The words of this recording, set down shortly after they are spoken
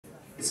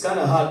It's kind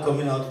of hard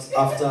coming out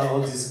after all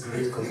these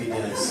great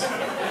comedians.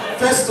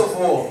 First of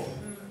all,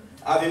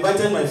 I've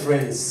invited my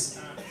friends,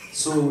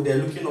 so they're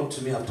looking up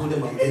to me. I've told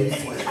them I'm very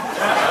funny.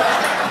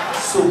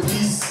 So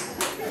please,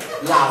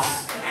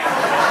 laugh.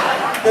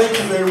 Thank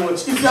you very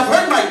much. If you have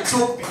heard my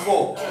joke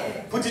before,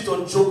 put it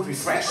on joke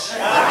refresh.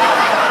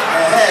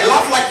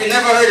 Laugh like you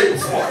never heard it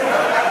before.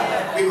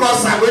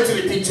 Because I'm going to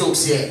repeat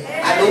jokes here.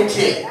 I don't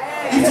care.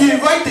 If you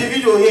invite the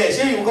video here,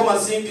 sure you will come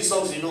and sing the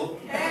songs you know.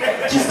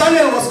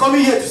 Daniel was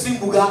coming here to sing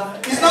Buga.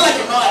 It's not like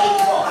you know I did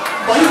before.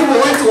 But you people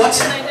went to watch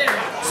it.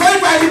 So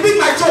if I repeat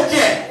my joke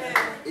here,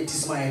 it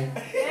is my